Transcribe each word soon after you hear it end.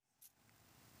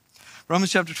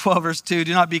Romans chapter 12, verse 2,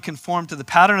 do not be conformed to the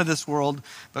pattern of this world,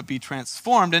 but be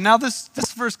transformed. And now this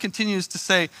verse continues to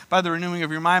say, by the renewing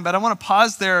of your mind, but I want to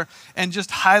pause there and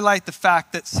just highlight the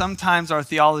fact that sometimes our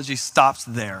theology stops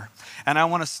there. And I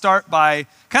want to start by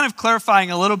kind of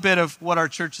clarifying a little bit of what our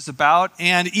church is about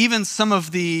and even some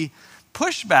of the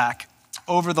pushback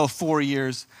over the 4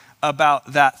 years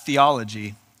about that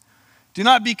theology. Do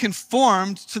not be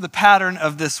conformed to the pattern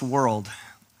of this world,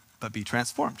 but be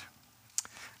transformed.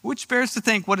 Which bears to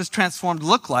think, what does transformed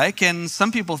look like? And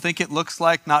some people think it looks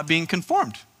like not being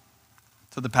conformed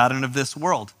to the pattern of this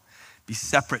world. Be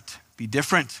separate, be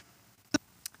different,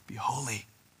 be holy.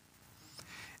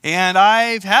 And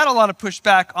I've had a lot of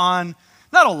pushback on,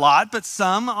 not a lot, but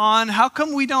some, on how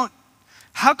come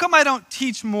I don't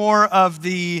teach more of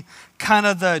the kind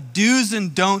of the do's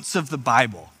and don'ts of the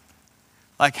Bible?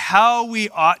 Like how we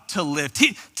ought to live.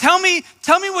 Tell me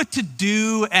what to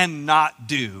do and not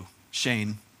do,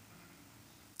 Shane,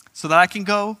 so that I can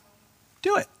go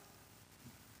do it.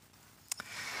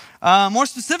 More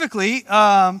specifically,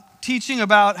 teaching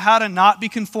about how to not be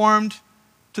conformed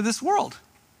to this world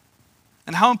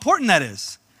and how important that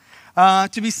is.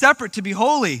 To be separate, to be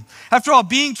holy. After all,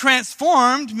 being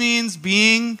transformed means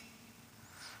being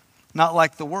not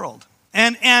like the world.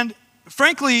 And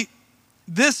frankly,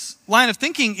 this line of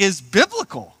thinking is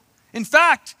biblical. In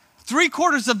fact,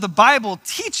 3/4 of the Bible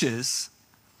teaches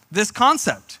this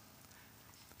concept.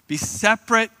 Be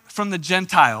separate from the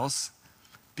Gentiles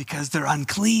because they're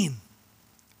unclean.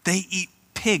 They eat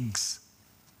pigs,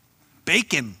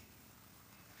 bacon.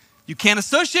 You can't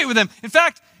associate with them. In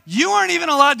fact, you aren't even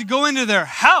allowed to go into their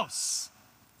house.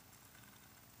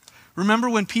 Remember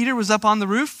when Peter was up on the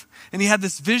roof and he had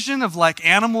this vision of like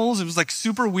animals? It was like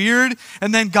super weird.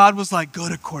 And then God was like, go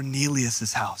to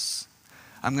Cornelius's house.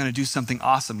 I'm going to do something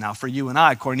awesome. Now for you and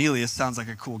I, Cornelius sounds like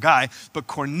a cool guy, but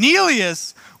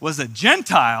Cornelius was a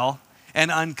Gentile and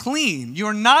unclean.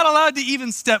 You're not allowed to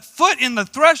even step foot in the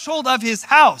threshold of his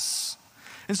house.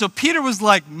 And so Peter was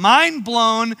like, mind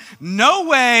blown, no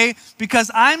way,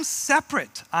 because I'm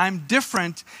separate, I'm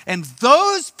different, and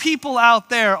those people out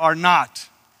there are not.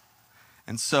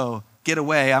 And so get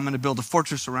away, I'm going to build a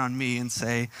fortress around me and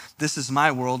say, this is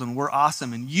my world and we're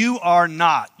awesome, and you are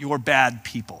not, you're bad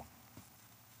people.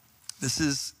 This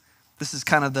is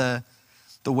kind of the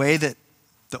way that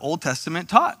the Old Testament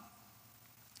taught.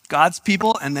 God's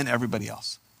people and then everybody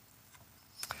else.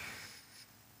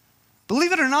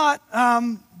 Believe it or not,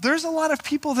 there's a lot of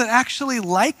people that actually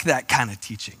like that kind of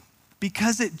teaching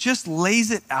because it just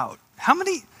lays it out. How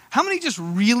many just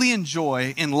really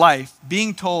enjoy in life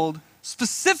being told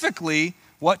specifically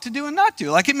what to do and not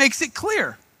do? Like it makes it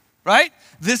clear, right?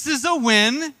 This is a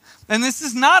win and this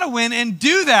is not a win, and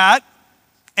do that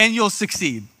and you'll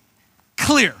succeed.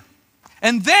 Clear.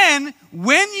 And then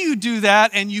when you do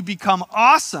that and you become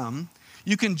awesome,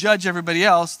 you can judge everybody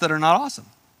else that are not awesome.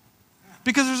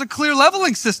 Because there's a clear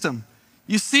leveling system.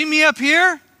 You see me up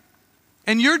here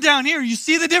and you're down here. You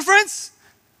see the difference?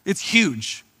 It's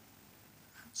huge.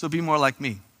 So be more like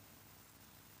me.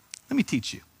 Let me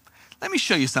teach you. Let me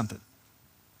show you something.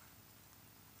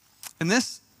 And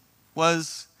this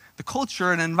was the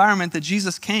culture and environment that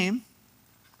Jesus came.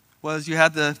 Was you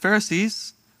had the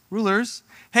Pharisees, rulers.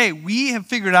 Hey, we have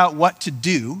figured out what to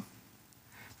do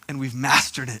and we've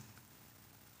mastered it.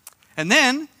 And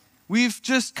then we've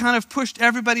just kind of pushed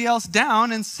everybody else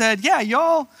down and said, yeah,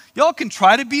 y'all can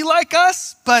try to be like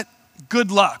us, but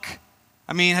good luck.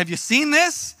 I mean, have you seen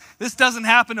this? This doesn't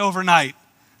happen overnight.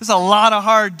 There's a lot of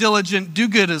hard, diligent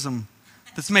do-goodism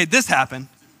that's made this happen.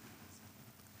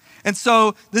 And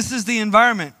so this is the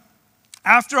environment.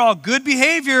 After all, good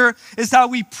behavior is how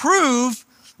we prove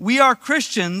we are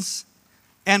Christians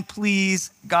and please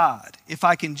God. If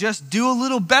I can just do a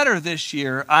little better this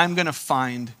year, I'm going to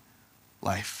find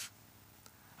life.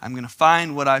 I'm going to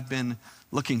find what I've been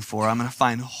looking for. I'm going to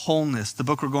find wholeness. The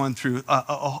book we're going through,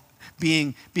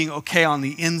 being okay on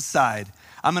the inside.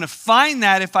 I'm going to find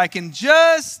that if I can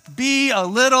just be a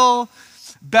little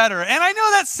better. And I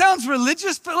know that sounds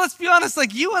religious, but let's be honest,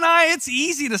 like you and I, it's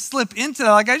easy to slip into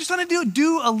that. Like I just want to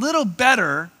do a little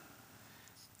better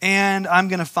and I'm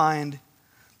going to find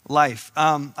life.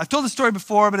 I've told this story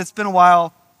before, but it's been a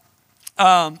while.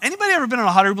 Anybody ever been on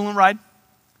a hot air balloon ride?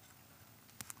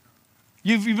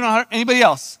 You've been on anybody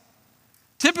else?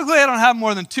 Typically, I don't have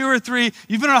more than 2 or 3.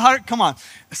 You've been on a hot air, come on.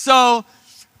 So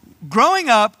growing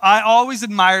up, I always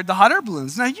admired the hot air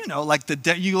balloons. Now, you know, like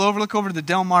you look over to the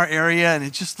Del Mar area and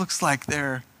it just looks like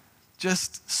they're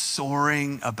just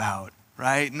soaring about,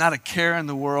 right? Not a care in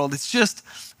the world. It's just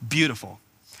beautiful.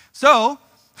 So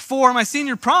for my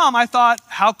senior prom, I thought,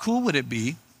 how cool would it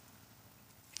be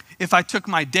if I took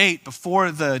my date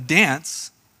before the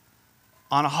dance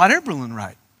on a hot air balloon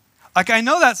ride. Like, I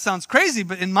know that sounds crazy,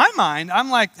 but in my mind,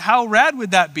 I'm like, how rad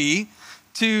would that be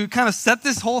to kind of set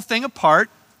this whole thing apart?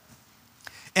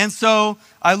 And so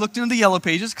I looked into the Yellow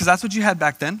Pages, because that's what you had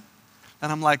back then.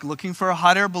 And I'm like looking for a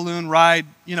hot air balloon ride,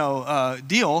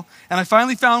 deal. And I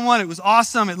finally found one. It was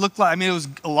awesome. It looked like, it was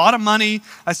a lot of money.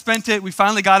 I spent it. We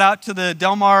finally got out to the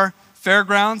Del Mar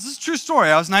Fairgrounds. This is a true story.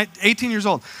 I was 18 years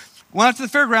old. Went out to the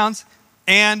fairgrounds,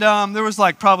 and there was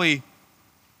like probably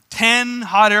 10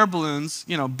 hot air balloons,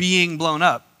 being blown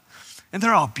up. And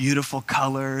they're all beautiful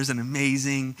colors and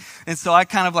amazing. And so I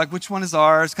kind of like, which one is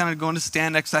ours? Kind of going to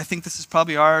stand next. I think this is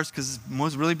probably ours because it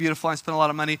was really beautiful. I spent a lot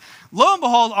of money. Lo and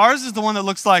behold, ours is the one that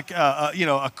looks like,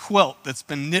 a quilt that's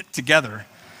been knit together.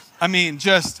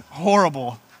 Just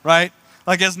horrible, right?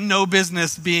 Like, has no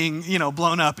business being,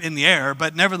 blown up in the air.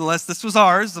 But nevertheless, this was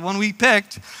ours, the one we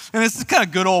picked. And this is kind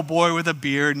of good old boy with a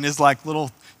beard and his like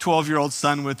little 12-year-old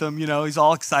son with him. He's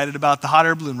all excited about the hot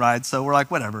air balloon ride. So we're like,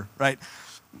 whatever, right?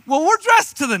 Well, we're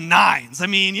dressed to the nines.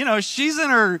 She's in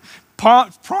her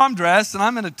prom dress and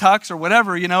I'm in a tux or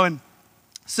whatever, and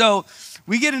so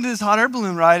we get into this hot air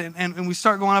balloon ride and we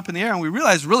start going up in the air, and we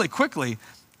realize really quickly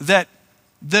that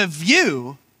the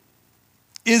view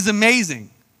is amazing.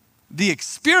 The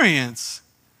experience,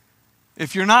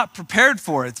 if you're not prepared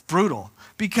for it, it's brutal.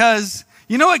 Because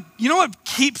you know what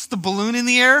keeps the balloon in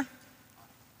the air?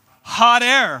 Hot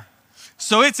air.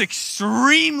 So it's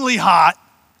extremely hot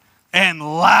and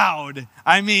loud.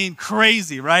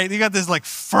 Crazy, right? You got this like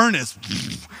furnace,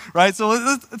 right?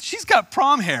 So she's got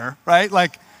prom hair, right?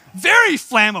 Like very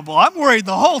flammable. I'm worried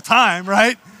the whole time,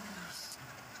 right?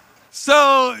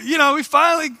 So, we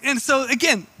finally, and so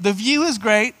again, the view is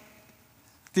great.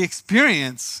 The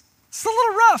experience, it's a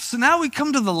little rough. So now we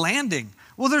come to the landing.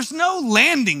 Well, there's no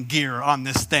landing gear on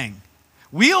this thing.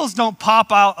 Wheels don't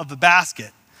pop out of the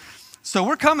basket. So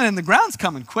we're coming in, the ground's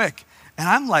coming quick. And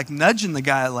I'm like nudging the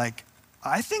guy like,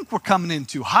 I think we're coming in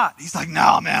too hot. He's like,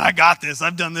 no, man, I got this.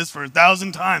 I've done this for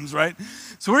 1,000 times, right?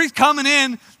 So we're coming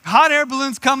in, hot air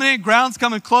balloons coming in, ground's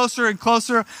coming closer and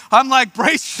closer. I'm like,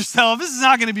 brace yourself. This is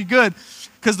not going to be good,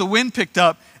 because the wind picked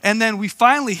up. And then we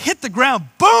finally hit the ground,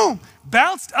 boom,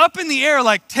 bounced up in the air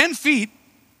like 10 feet,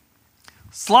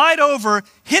 slide over,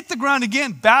 hit the ground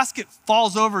again, basket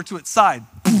falls over to its side.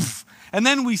 Poof. And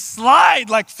then we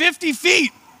slide like 50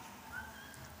 feet.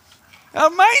 Now,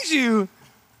 mind you,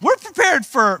 we're prepared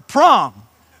for prom,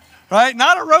 right?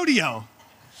 Not a rodeo.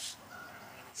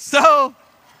 So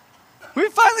we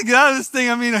finally get out of this thing.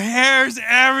 Hair's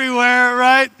everywhere,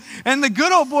 right? And the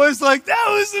good old boy's like, that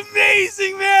was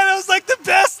amazing, man. That was like the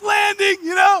best landing,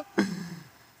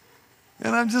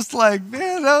 And I'm just like,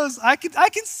 man, I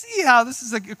can see how this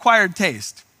is an acquired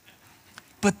taste.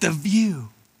 But the view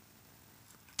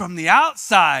from the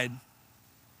outside,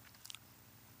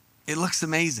 it looks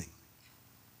amazing.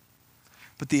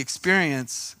 But the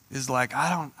experience is like,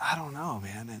 I don't know,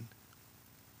 man. And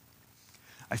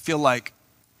I feel like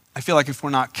if we're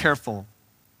not careful,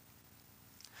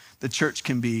 the church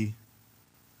can be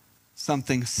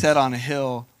something set on a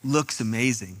hill, looks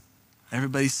amazing.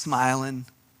 Everybody's smiling,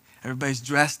 everybody's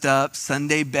dressed up,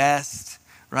 Sunday best,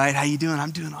 right? How you doing?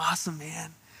 I'm doing awesome,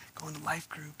 man. Going to life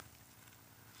group.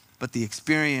 But the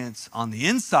experience on the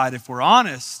inside, if we're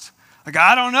honest, like,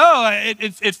 I don't know,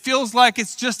 it feels like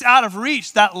it's just out of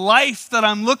reach. That life that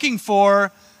I'm looking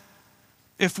for,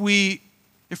 if we're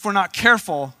not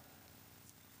careful.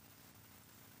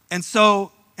 And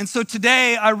so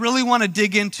today, I really want to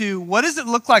dig into, what does it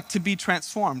look like to be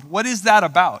transformed? What is that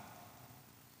about?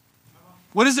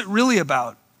 What is it really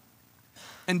about?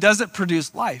 And does it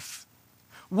produce life?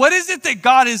 What is it that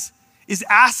God is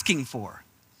asking for?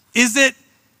 Is it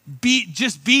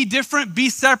just be different, be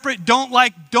separate,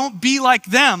 don't be like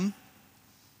them?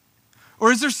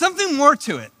 Or is there something more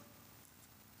to it?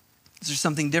 Is there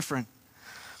something different?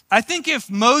 I think if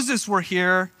Moses were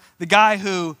here, the guy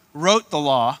who wrote the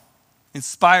law,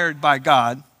 inspired by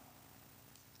God,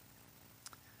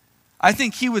 I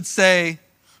think he would say,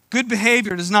 good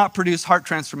behavior does not produce heart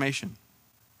transformation.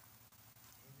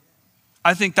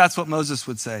 I think that's what Moses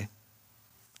would say.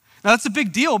 Now, that's a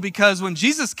big deal, because when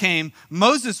Jesus came,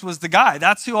 Moses was the guy.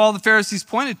 That's who all the Pharisees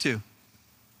pointed to,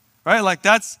 right? Like,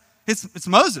 it's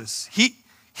Moses. He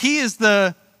is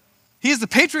the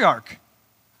patriarch.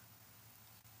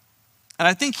 And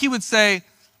I think he would say,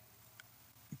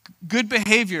 good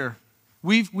behavior.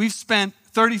 We've spent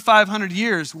 3,500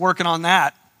 years working on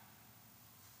that.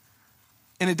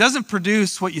 And it doesn't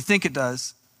produce what you think it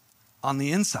does on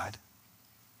the inside.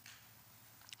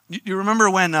 You remember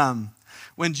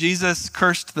when Jesus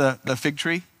cursed the fig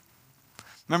tree?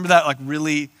 Remember that, like,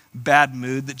 really bad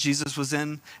mood that Jesus was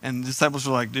in. And the disciples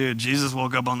were like, dude, Jesus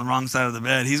woke up on the wrong side of the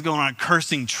bed. He's going on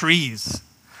cursing trees.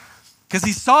 Because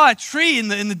he saw a tree in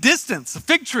the distance, a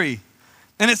fig tree.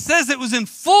 And it says it was in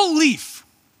full leaf,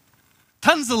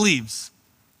 tons of leaves.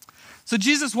 So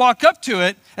Jesus walked up to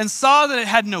it and saw that it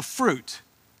had no fruit.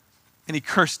 And he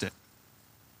cursed it.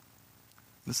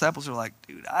 The disciples are like,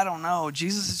 dude, I don't know.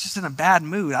 Jesus is just in a bad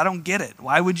mood. I don't get it.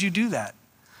 Why would you do that?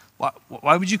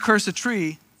 Why would you curse a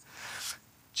tree?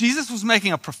 Jesus was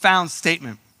making a profound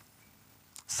statement.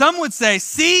 Some would say,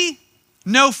 see,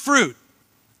 no fruit.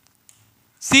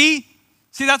 See,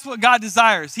 that's what God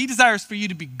desires. He desires for you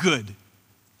to be good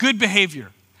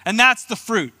behavior. And that's the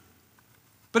fruit.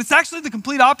 But it's actually the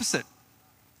complete opposite.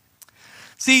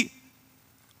 See,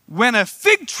 when a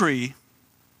fig tree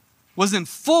was in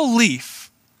full leaf,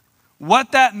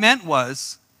 what that meant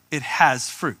was it has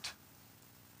fruit.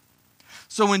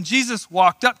 So when Jesus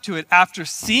walked up to it after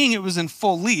seeing it was in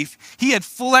full leaf, he had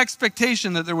full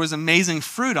expectation that there was amazing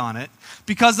fruit on it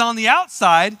because on the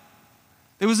outside,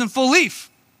 it was in full leaf.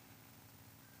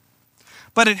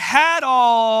 But it had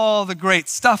all the great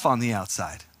stuff on the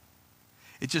outside.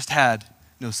 It just had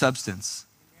no substance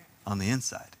on the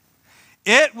inside.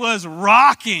 It was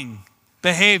rocking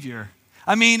behavior.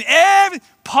 I mean,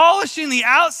 polishing the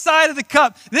outside of the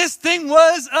cup. This thing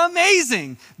was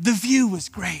amazing. The view was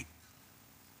great.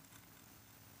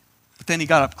 But then he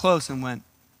got up close and went,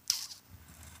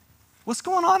 what's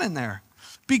going on in there?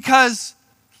 Because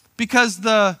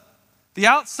the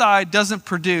outside doesn't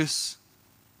produce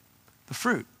the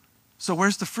fruit. So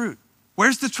where's the fruit?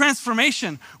 Where's the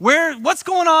transformation? What's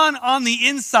going on the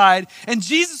inside? And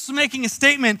Jesus was making a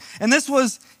statement, and this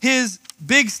was his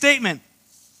big statement.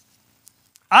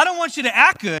 I don't want you to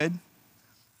act good.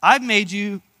 I've made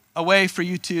you a way for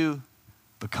you to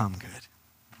become good.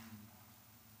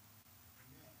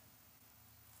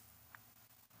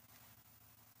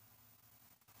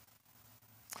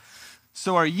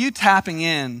 So are you tapping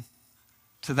in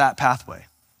to that pathway?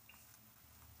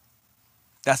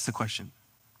 That's the question.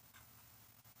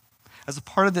 As a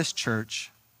part of this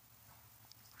church,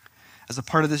 as a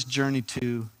part of this journey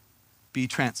to be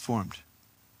transformed,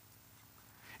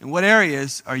 in what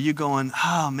areas are you going,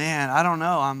 oh man, I don't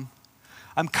know,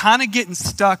 I'm kind of getting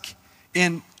stuck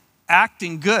in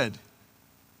acting good.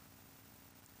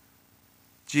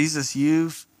 Jesus,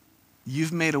 you've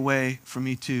made a way for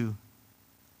me to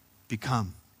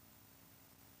become.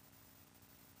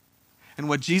 And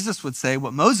what Jesus would say,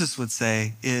 what Moses would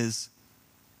say is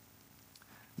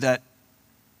that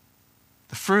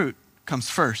the fruit comes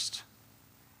first.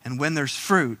 And when there's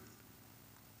fruit,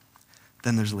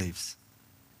 then there's leaves.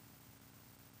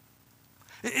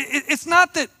 It's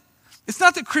not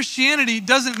that Christianity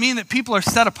doesn't mean that people are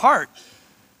set apart.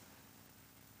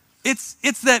 It's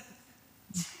that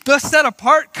the set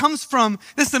apart comes from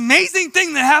this amazing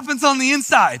thing that happens on the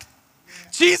inside.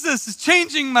 Jesus is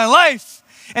changing my life.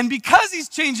 And because he's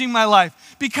changing my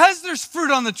life, because there's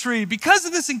fruit on the tree, because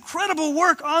of this incredible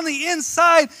work on the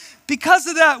inside, because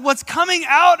of that, what's coming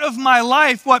out of my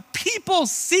life, what people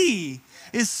see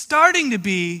is starting to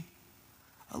be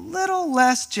a little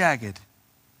less jagged,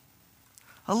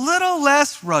 a little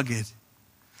less rugged.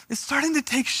 It's starting to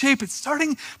take shape. It's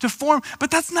starting to form.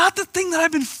 But that's not the thing that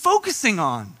I've been focusing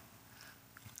on.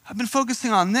 I've been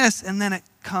focusing on this, and then it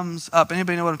comes up.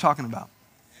 Anybody know what I'm talking about?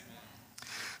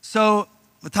 So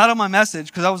the title of my message,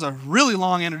 because that was a really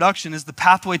long introduction, is The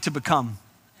Pathway to Become.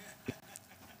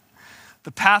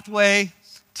 The pathway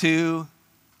to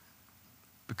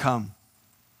become.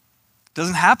 It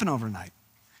doesn't happen overnight.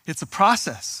 It's a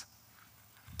process,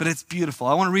 but it's beautiful.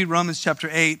 I want to read Romans chapter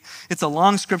 8. It's a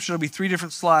long scripture. It'll be 3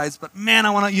 different slides, but man,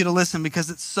 I want you to listen because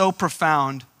it's so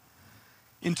profound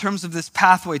in terms of this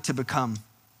pathway to become.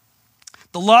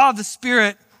 The law of the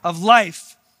Spirit of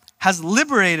life has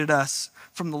liberated us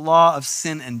from the law of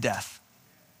sin and death.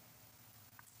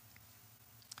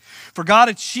 For God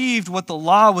achieved what the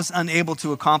law was unable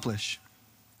to accomplish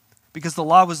because the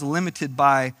law was limited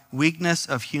by weakness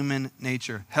of human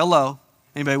nature. Hello,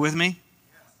 anybody with me?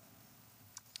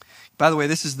 By the way,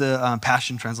 this is the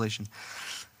Passion Translation.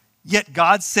 Yet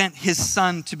God sent his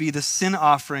Son to be the sin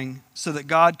offering so that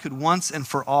God could once and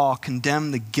for all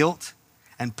condemn the guilt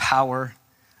and power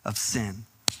of sin.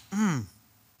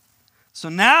 So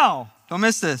now, don't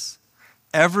miss this,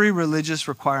 every religious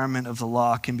requirement of the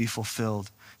law can be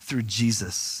fulfilled through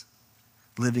Jesus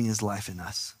living his life in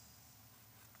us.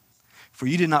 For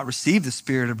you did not receive the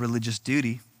spirit of religious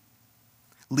duty,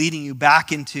 leading you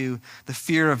back into the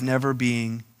fear of never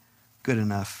being good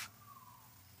enough.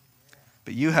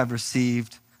 But you have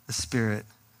received the spirit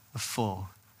of full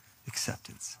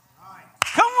acceptance.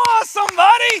 Come on,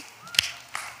 somebody.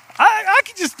 I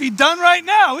could just be done right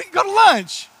now. We can go to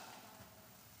lunch.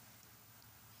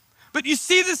 But you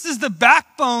see, this is the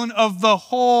backbone of the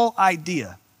whole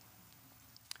idea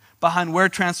behind where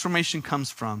transformation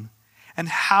comes from and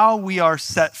how we are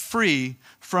set free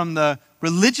from the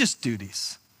religious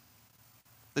duties,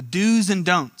 the do's and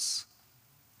don'ts.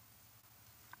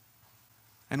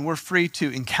 And we're free to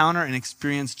encounter and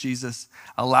experience Jesus,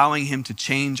 allowing him to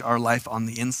change our life on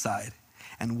the inside.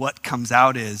 And what comes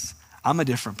out is, I'm a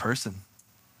different person.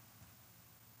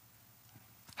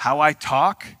 How I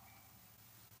talk,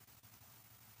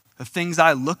 the things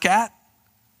I look at,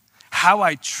 how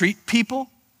I treat people,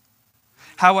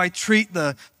 how I treat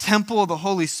the temple of the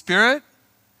Holy Spirit,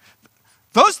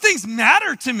 those things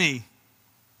matter to me.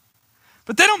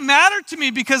 But they don't matter to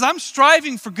me because I'm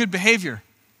striving for good behavior.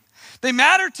 They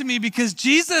matter to me because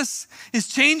Jesus is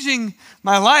changing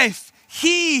my life.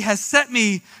 He has set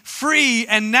me free,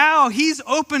 and now he's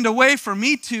opened a way for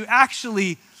me to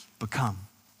actually become.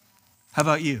 How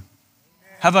about you?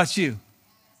 How about you?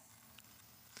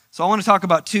 So I want to talk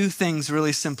about two things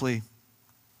really simply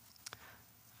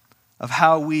of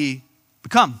how we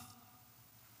become.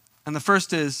 And the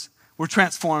first is we're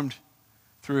transformed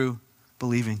through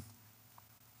believing.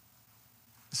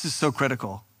 This is so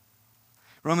critical.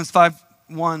 Romans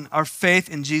 5:1, our faith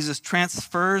in Jesus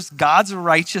transfers God's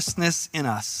righteousness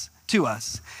to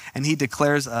us, and he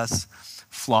declares us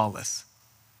flawless.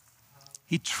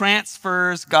 He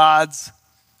transfers God's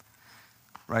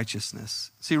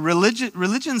righteousness. See,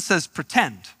 religion says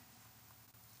pretend.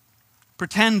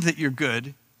 Pretend that you're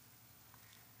good.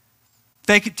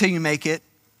 Fake it till you make it.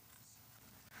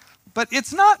 But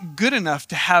it's not good enough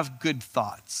to have good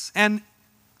thoughts. And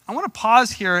I want to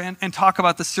pause here and talk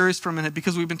about this series for a minute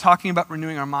because we've been talking about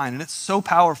renewing our mind, and it's so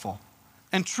powerful.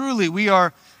 And truly,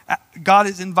 God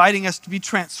is inviting us to be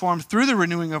transformed through the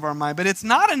renewing of our mind, but it's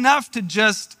not enough to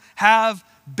just have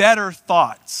better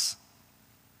thoughts.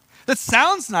 That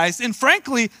sounds nice, and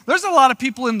frankly, there's a lot of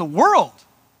people in the world.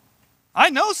 I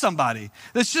know somebody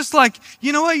that's just like,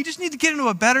 you know what, you just need to get into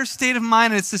a better state of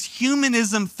mind, and it's this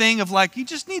humanism thing of like, you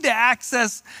just need to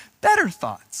access better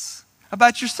thoughts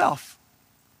about yourself.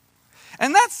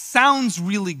 And that sounds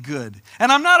really good.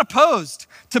 And I'm not opposed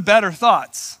to better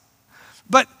thoughts.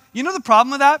 But you know the problem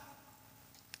with that?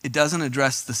 It doesn't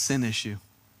address the sin issue.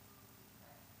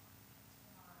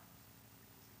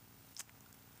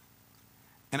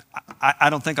 And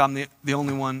I don't think I'm the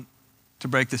only one to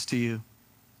break this to you.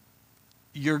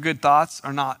 Your good thoughts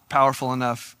are not powerful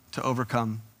enough to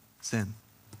overcome sin.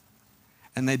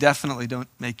 And they definitely don't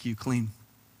make you clean.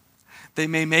 They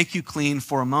may make you clean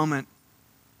for a moment.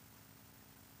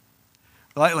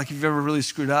 Like if you've ever really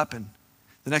screwed up and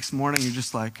the next morning you're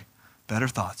just like, better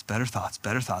thoughts, better thoughts,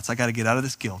 better thoughts. I got to get out of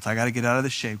this guilt. I got to get out of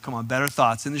this shame. Come on, better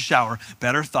thoughts in the shower,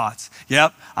 better thoughts.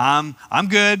 Yep, I'm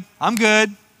good.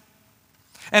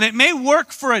 And it may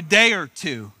work for a day or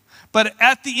two, but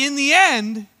in the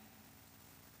end,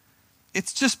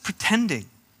 it's just pretending.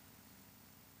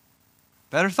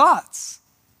 Better thoughts.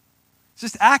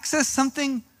 Just access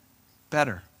something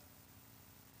better.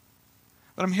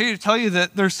 But I'm here to tell you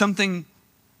that there's something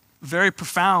very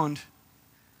profound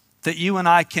that you and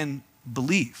I can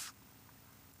believe.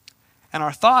 And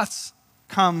our thoughts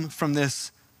come from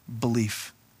this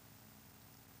belief.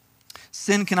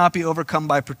 Sin cannot be overcome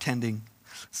by pretending.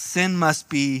 Sin must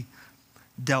be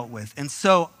dealt with. And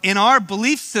so in our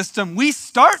belief system, we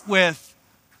start with,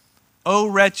 "O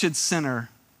wretched sinner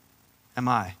am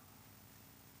I."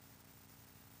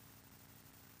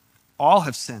 All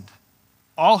have sinned.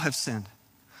 All have sinned.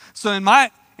 So in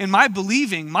my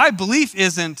believing, my belief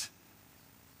isn't,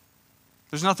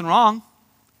 there's nothing wrong.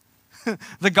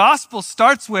 The gospel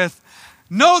starts with,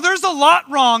 no, there's a lot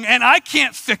wrong and I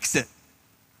can't fix it.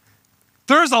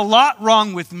 There's a lot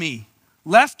wrong with me.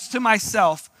 Left to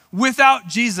myself, without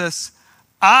Jesus,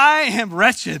 I am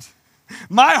wretched.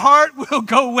 My heart will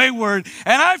go wayward,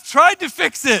 and I've tried to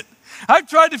fix it. I've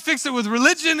tried to fix it with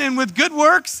religion and with good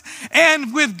works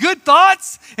and with good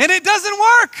thoughts, and it doesn't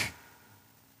work.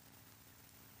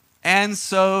 And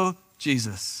so,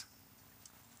 Jesus.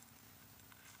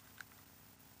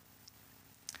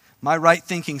 My right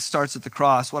thinking starts at the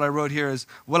cross. What I wrote here is,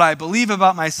 what I believe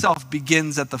about myself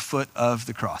begins at the foot of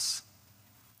the cross.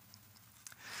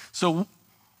 So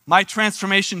my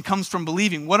transformation comes from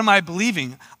believing. What am I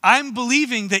believing? I'm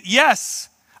believing that yes,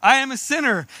 I am a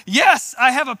sinner. Yes,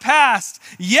 I have a past.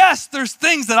 Yes, there's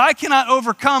things that I cannot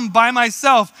overcome by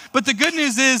myself. But the good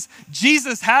news is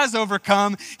Jesus has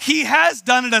overcome. He has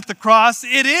done it at the cross.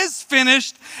 It is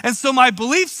finished. And so my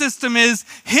belief system is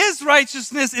his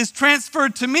righteousness is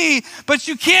transferred to me. But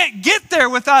you can't get there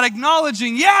without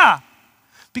acknowledging, yeah,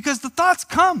 Because the thoughts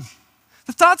come.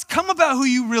 The thoughts come about who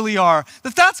you really are.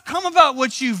 The thoughts come about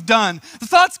what you've done. The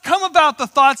thoughts come about the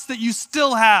thoughts that you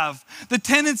still have, the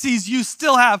tendencies you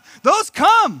still have. Those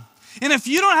come. And if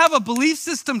you don't have a belief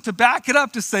system to back it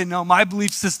up, to say, no, my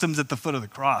belief system's at the foot of the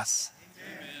cross.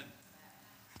 Amen.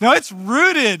 No, it's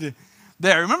rooted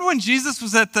there. Remember when Jesus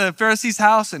was at the Pharisees'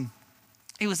 house and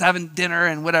he was having dinner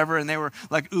and whatever, and they were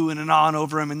like oohing and ahhing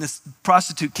over him, and this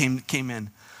prostitute came in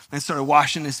and started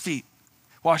washing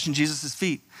Jesus'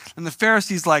 feet. And the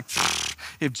Pharisees like,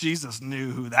 if Jesus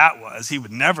knew who that was, he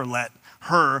would never let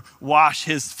her wash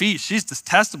his feet. She's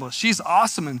detestable. She's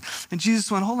awesome. And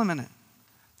Jesus went, hold a minute.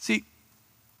 See,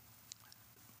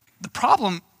 the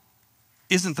problem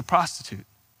isn't the prostitute.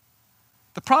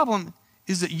 The problem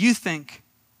is that you think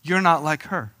you're not like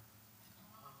her.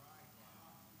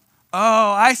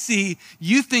 Oh, I see.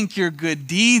 You think your good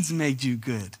deeds made you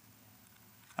good.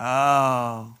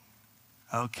 Oh,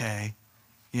 okay.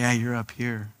 Yeah, you're up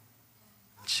here.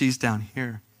 She's down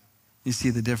here. You see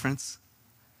the difference?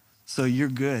 So you're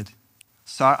good.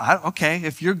 So okay,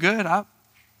 if you're good, I'll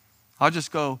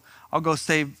go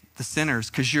save the sinners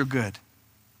because you're good.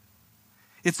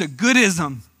 It's a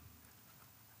goodism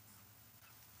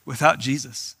without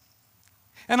Jesus.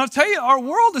 And I'll tell you, our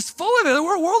world is full of it.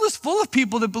 Our world is full of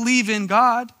people that believe in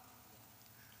God.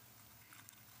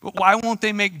 But why won't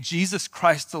they make Jesus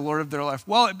Christ the Lord of their life?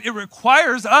 Well, it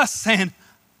requires us saying,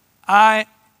 I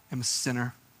am a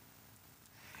sinner,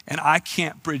 and I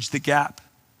can't bridge the gap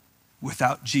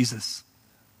without Jesus.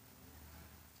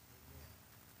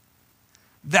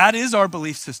 That is our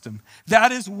belief system.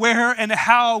 That is where and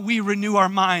how we renew our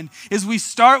mind, is we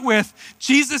start with,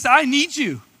 Jesus, I need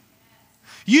you.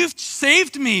 You've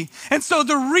saved me. And so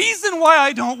the reason why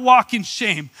I don't walk in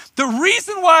shame, the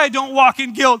reason why I don't walk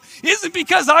in guilt isn't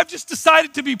because I've just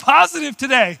decided to be positive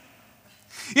today.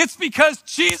 It's because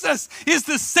Jesus is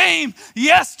the same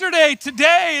yesterday,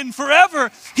 today, and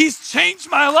forever. He's changed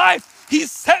my life.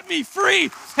 He's set me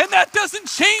free. And that doesn't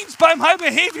change by my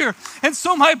behavior. And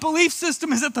so my belief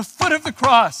system is at the foot of the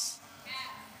cross.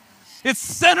 It's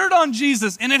centered on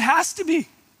Jesus, and it has to be.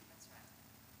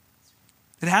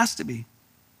 It has to be.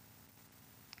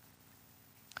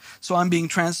 So I'm being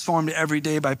transformed every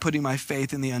day by putting my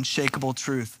faith in the unshakable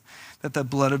truth that the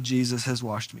blood of Jesus has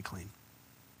washed me clean.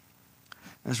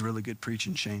 That's really good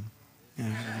preaching, Shane.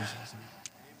 Yeah.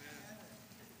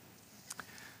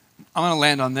 I'm going to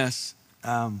land on this.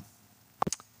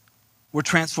 We're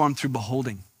transformed through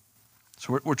beholding.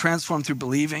 So we're transformed through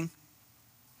believing,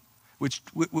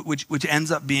 which ends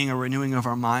up being a renewing of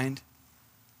our mind,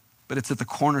 but it's at the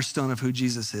cornerstone of who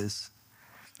Jesus is.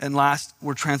 And last,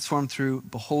 we're transformed through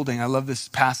beholding. I love this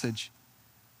passage.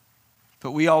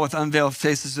 But we all with unveiled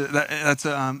faces, that's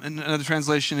another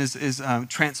translation is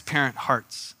transparent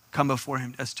hearts come before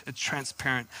him as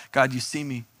transparent. God, you see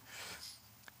me.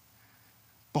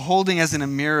 Beholding as in a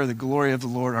mirror the glory of the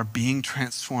Lord, are being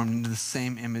transformed into the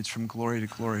same image from glory to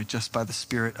glory just by the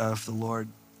Spirit of the Lord.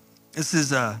 This is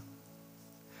the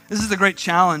great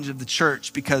challenge of the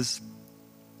church, because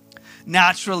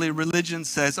naturally religion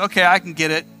says, okay, I can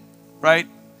get it, right?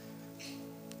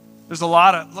 There's a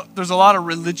lot of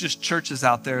religious churches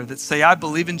out there that say, I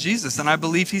believe in Jesus and I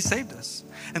believe he saved us.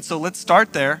 And so let's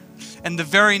start there. And the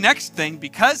very next thing,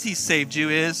 because he saved you,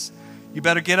 is you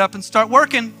better get up and start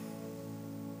working.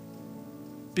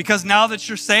 Because now that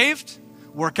you're saved,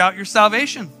 work out your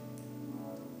salvation.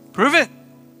 Prove it.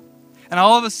 And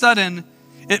all of a sudden,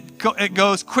 it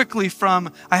goes quickly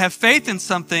from I have faith in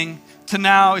something to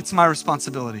now it's my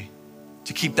responsibility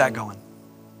to keep that going.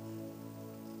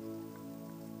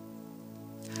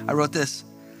 I wrote this: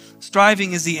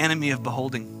 striving is the enemy of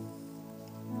beholding.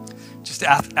 Just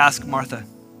ask Martha.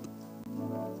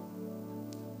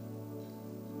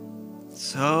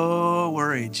 So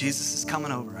worried, Jesus is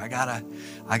coming over. I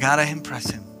gotta impress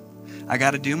him. I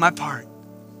gotta do my part.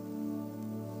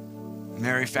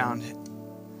 Mary found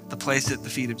the place at the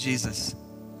feet of Jesus.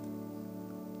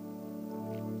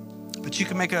 But you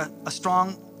can make a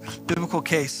strong biblical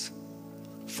case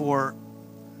for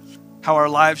how our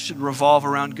lives should revolve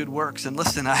around good works. And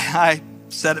listen, I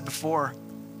said it before,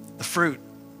 the fruit.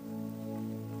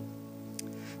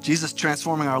 Jesus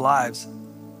transforming our lives.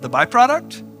 The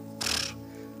byproduct?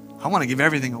 I want to give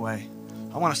everything away.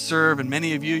 I want to serve, and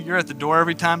many of you, you're at the door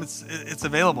every time it's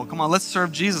available. Come on, let's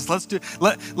serve Jesus.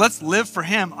 Let's live for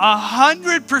him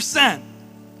 100%.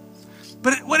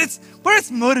 But what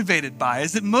it's motivated by?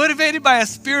 Is it motivated by a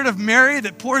spirit of Mary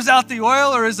that pours out the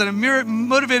oil, or is it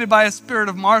motivated by a spirit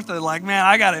of Martha? Like, man,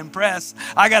 I got to impress.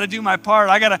 I got to do my part.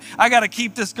 I got to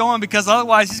keep this going, because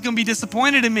otherwise he's going to be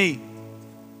disappointed in me.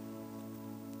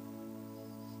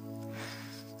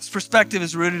 This perspective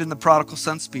is rooted in the prodigal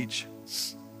son speech.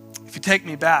 If you take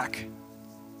me back,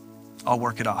 I'll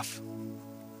work it off.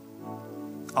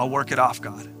 I'll work it off,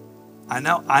 God. I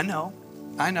know.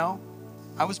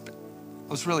 I was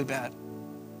really bad.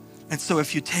 And so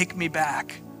if you take me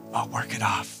back, I'll work it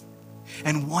off.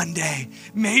 And one day,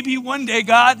 maybe one day,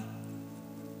 God,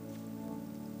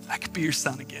 I could be your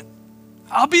son again.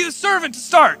 I'll be the servant to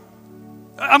start.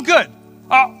 I'm good.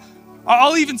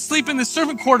 I'll even sleep in the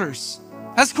servant quarters.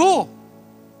 That's cool.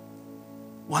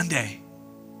 One day,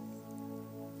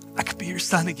 I could be your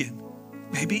son again.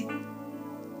 Maybe.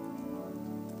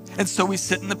 And so we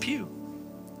sit in the pew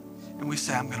and we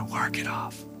say, I'm going to work it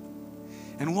off.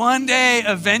 And one day,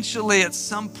 eventually, at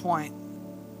some point,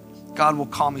 God will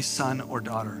call me son or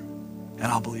daughter, and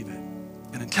I'll believe it.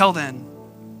 And until then,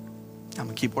 I'm going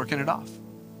to keep working it off.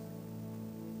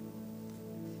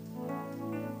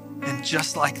 And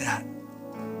just like that,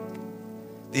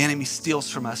 the enemy steals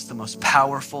from us the most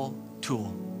powerful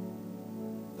tool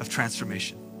of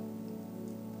transformation: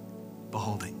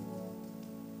 beholding.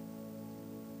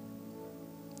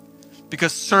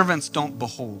 Because servants don't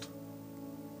behold.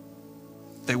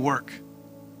 They work.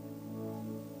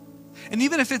 And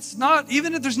even if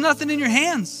there's nothing in your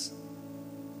hands,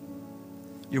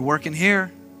 you're working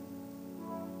here,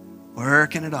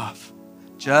 working it off,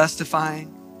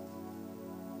 justifying.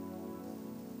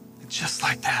 And just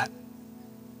like that,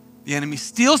 the enemy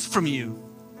steals from you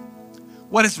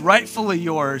what is rightfully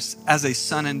yours as a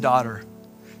son and daughter,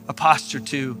 a posture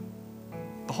to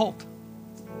behold.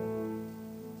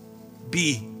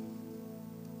 Be.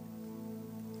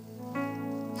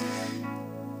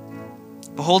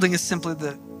 Beholding is simply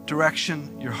the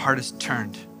direction your heart is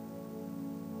turned.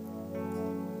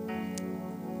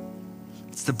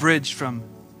 It's the bridge from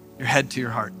your head to your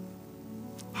heart.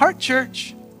 Heart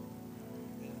Church.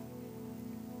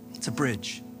 It's a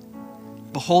bridge.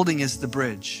 Beholding is the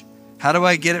bridge. How do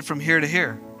I get it from here to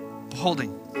here?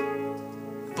 Beholding.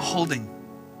 Beholding.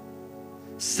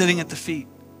 Sitting at the feet.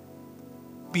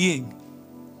 Being.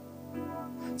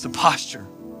 It's a posture.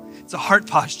 It's a heart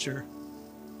posture.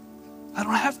 I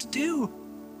don't have to do.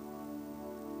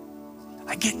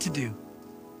 I get to do,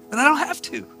 but I don't have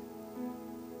to.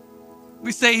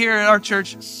 We say here at our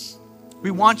church,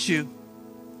 we want you.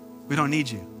 We don't need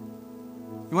you.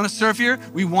 You want to serve here?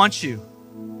 We want you.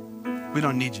 We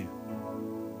don't need you.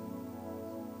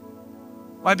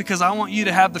 Why? Because I want you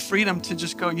to have the freedom to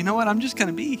just go, you know what? I'm just going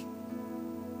to be.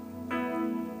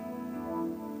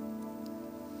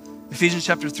 Ephesians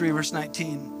chapter 3, verse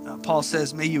 19, Paul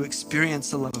says, may you experience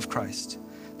the love of Christ.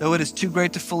 Though it is too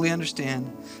great to fully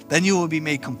understand, then you will be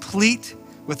made complete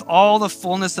with all the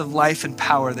fullness of life and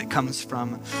power that comes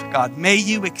from God. May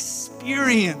you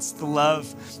experience the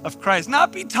love of Christ.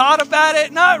 Not be taught about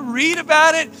it, not read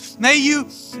about it. May you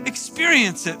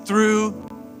experience it through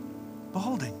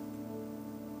beholding.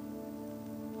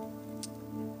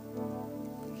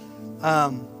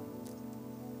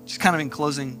 Just kind of in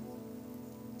closing,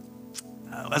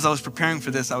 as I was preparing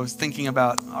for this, I was thinking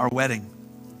about our wedding.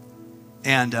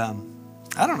 And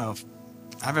I don't know if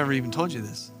I've ever even told you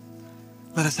this.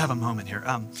 Let us have a moment here.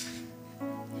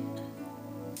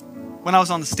 When I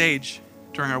was on the stage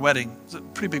during our wedding, it was a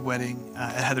pretty big wedding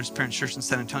at Heather's Parents Church in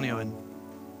San Antonio. And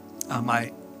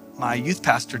my youth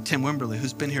pastor, Tim Wimberly,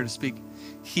 who's been here to speak,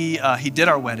 he did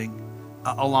our wedding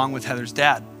along with Heather's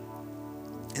dad.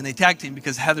 And they tag teamed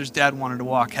because Heather's dad wanted to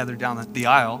walk Heather down the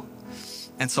aisle.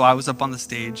 And so I was up on the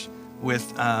stage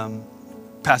with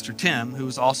Pastor Tim, who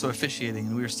was also officiating.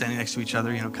 And we were standing next to each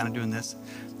other, kind of doing this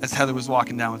as Heather was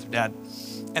walking down with her dad.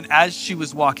 And as she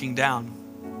was walking down,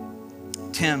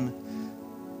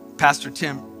 Pastor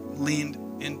Tim leaned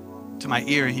into my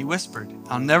ear and he whispered,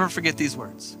 I'll never forget these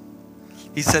words.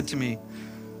 He said to me,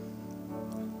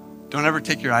 don't ever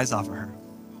take your eyes off of her.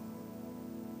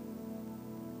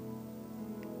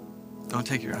 Don't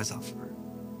take your eyes off of her.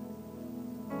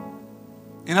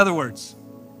 In other words,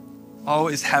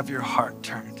 always have your heart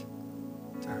turned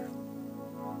to her.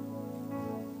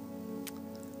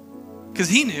 Because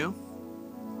he knew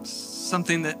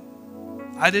something that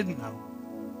I didn't know.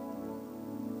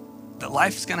 That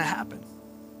life's going to happen.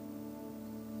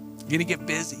 You're going to get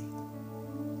busy.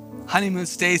 Honeymoon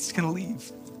stage going to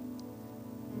leave.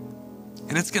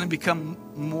 And it's going to become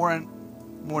more and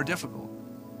more difficult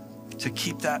to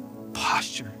keep that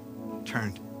posture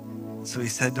turned. So he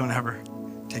said, don't ever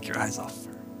take your eyes off of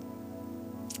her.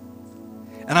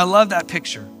 And I love that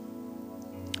picture.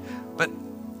 But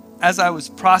as I was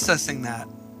processing that,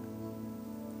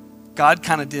 God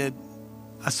kind of did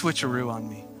a switcheroo on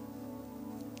me.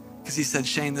 Because he said,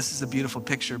 Shane, this is a beautiful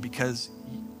picture because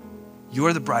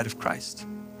you're the bride of Christ.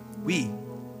 We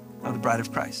of the bride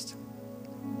of Christ.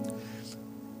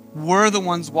 We're the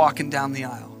ones walking down the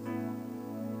aisle.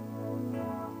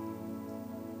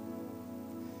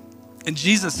 And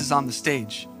Jesus is on the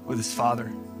stage with his Father.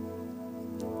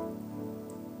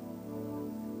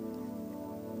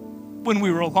 When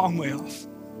we were a long way off.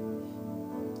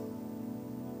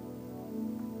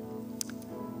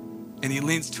 And he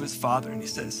leans to his Father and he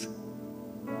says,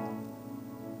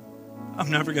 I'm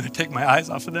never going to take my eyes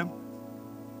off of them.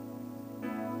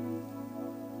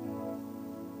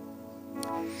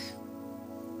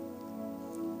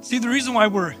 See, the reason why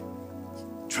we're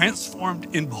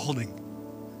transformed in beholding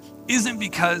isn't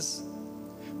because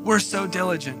we're so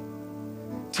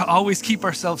diligent to always keep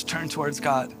ourselves turned towards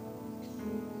God.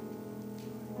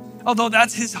 Although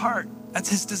that's his heart, that's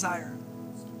his desire.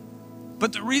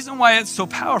 But the reason why it's so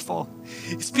powerful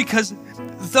is because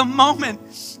the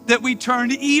moment that we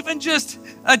turn even just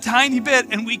a tiny bit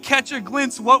and we catch a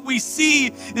glimpse, what we see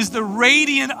is the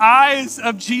radiant eyes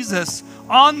of Jesus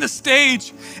on the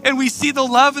stage, and we see the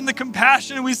love and the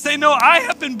compassion, and we say, no, I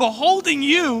have been beholding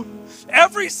you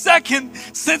every second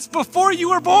since before you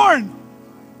were born.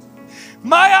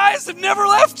 My eyes have never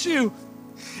left you.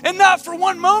 And not for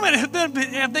one moment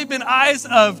have they been eyes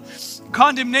of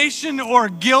condemnation or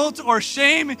guilt or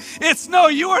shame. It's no,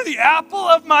 you are the apple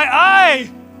of my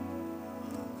eye.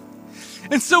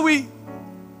 And so we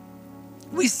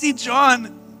see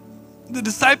John, the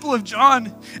disciple of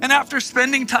John, and after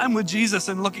spending time with Jesus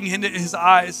and looking into his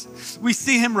eyes, we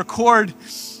see him record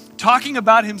talking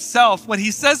about himself. What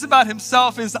he says about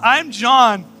himself is, I'm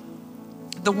John,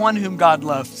 the one whom God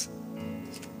loves.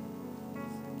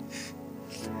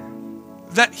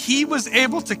 That he was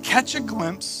able to catch a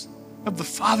glimpse of the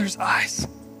Father's eyes.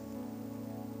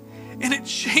 And it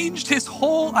changed his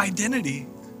whole identity.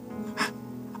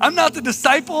 I'm not the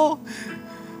disciple.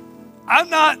 I'm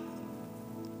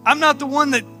not the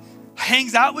one that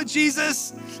hangs out with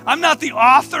Jesus. I'm not the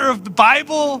author of the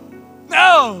Bible.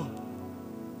 No.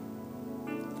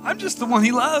 I'm just the one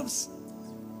he loves.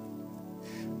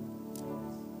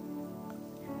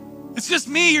 It's just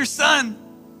me, your son,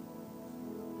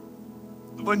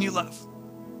 the one you love.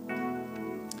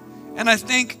 And I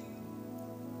think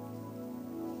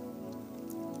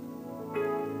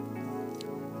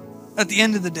at the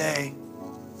end of the day,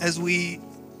 as we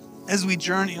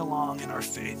journey along in our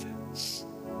faith,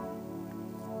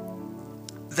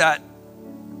 that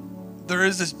there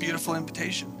is this beautiful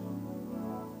invitation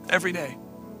every day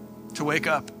to wake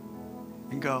up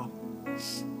and go,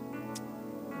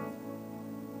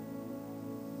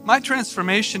 my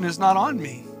transformation is not on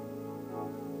me.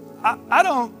 I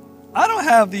don't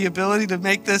have the ability to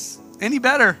make this any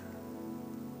better.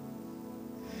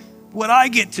 What I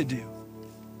get to do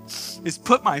is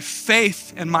put my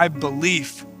faith and my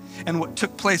belief in what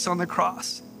took place on the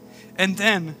cross. And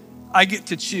then I get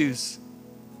to choose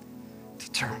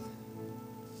to turn.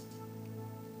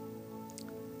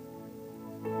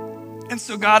 And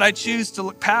so, God, I choose to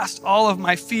look past all of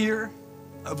my fear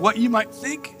of what you might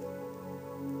think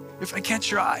if I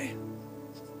catch your eye.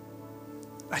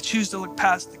 I choose to look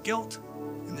past the guilt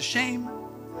and the shame.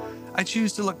 I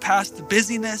choose to look past the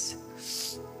busyness,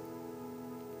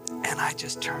 and I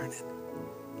just turn it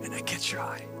and I catch your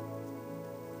eye.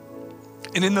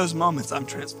 And in those moments, I'm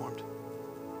transformed.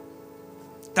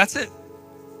 That's it.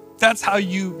 That's how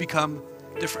you become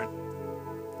different.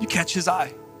 You catch his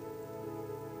eye.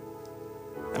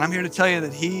 And I'm here to tell you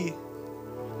that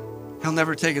he'll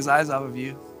never take his eyes off of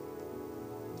you.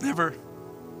 Never.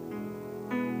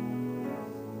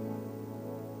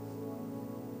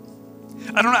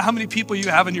 I don't know how many people you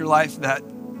have in your life that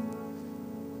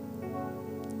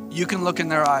you can look in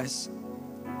their eyes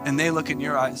and they look in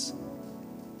your eyes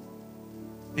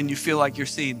and you feel like you're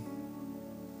seen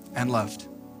and loved.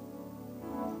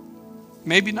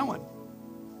 Maybe no one.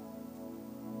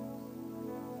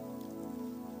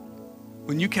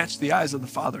 When you catch the eyes of the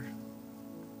Father,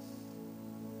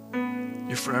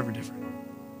 you're forever different.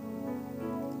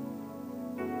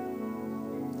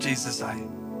 Jesus, I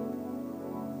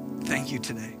thank you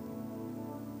today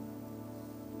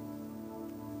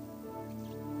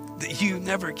that you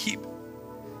never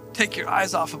take your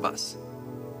eyes off of us.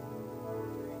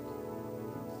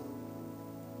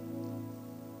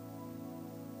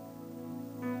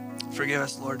 Forgive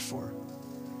us, Lord, for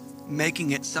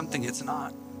making it something it's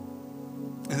not,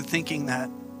 and thinking that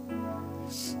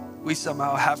we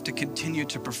somehow have to continue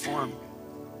to perform.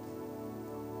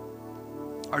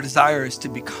 Our desire is to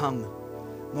become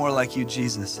more like you,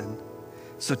 Jesus. And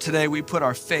so today we put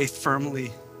our faith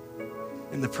firmly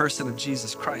in the person of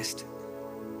Jesus Christ.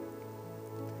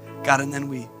 God, and then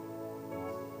we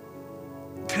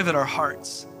pivot our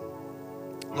hearts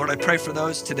Lord, I pray for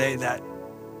those today that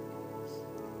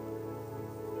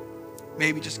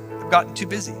maybe just have gotten too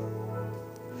busy,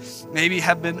 maybe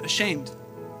have been ashamed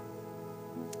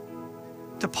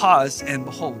to pause and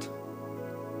behold.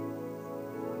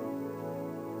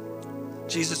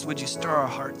 Jesus, would you stir our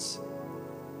hearts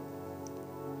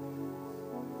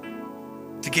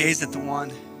to gaze at the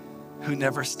one who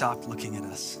never stopped looking at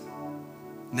us,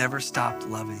 never stopped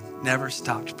loving, never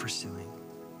stopped pursuing.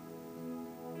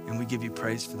 And we give you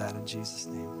praise for that in Jesus'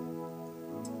 name.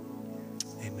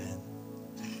 Amen.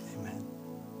 Amen.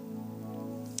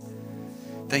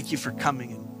 Thank you for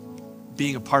coming and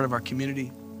being a part of our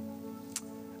community.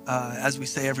 As we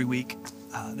say every week,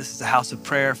 this is a house of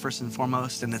prayer first and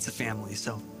foremost, and it's a family.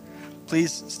 So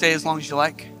please stay as long as you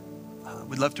like.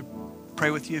 We'd love to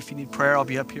pray with you. If you need prayer, I'll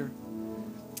be up here.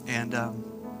 And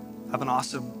have an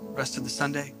awesome rest of the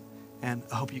Sunday. And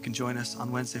I hope you can join us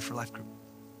on Wednesday for Life Group.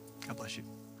 God bless you.